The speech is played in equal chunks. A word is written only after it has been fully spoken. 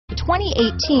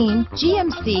2018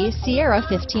 GMC Sierra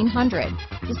 1500.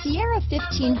 The Sierra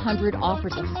 1500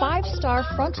 offers a 5-star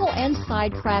frontal and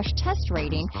side crash test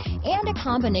rating and a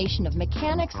combination of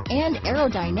mechanics and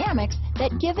aerodynamics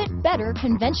that give it better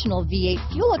conventional V8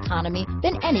 fuel economy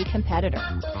than any competitor.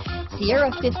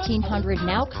 Sierra 1500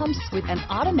 now comes with an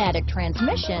automatic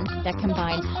transmission that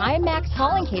combines high max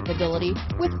hauling capability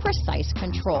with precise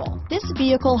control. This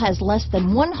vehicle has less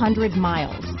than 100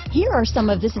 miles. Here are some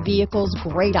of this vehicle's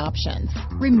great options: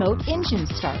 remote engine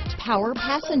start, power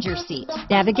passenger seat,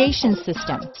 navigation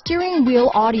system, steering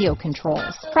wheel audio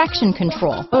controls, traction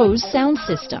control, Bose sound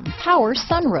system, power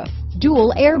sunroof,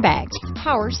 dual airbags,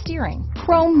 power steering,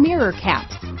 chrome mirror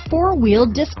caps, 4-wheel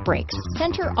disc brakes,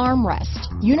 center armrest,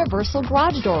 universal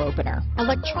garage door opener,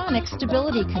 electronic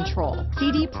stability control,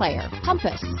 CD player,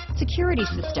 compass, security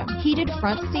system, heated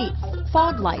front seats,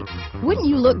 fog lights. Wouldn't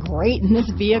you look great in this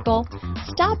vehicle?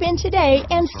 Stop in today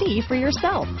and see for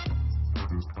yourself.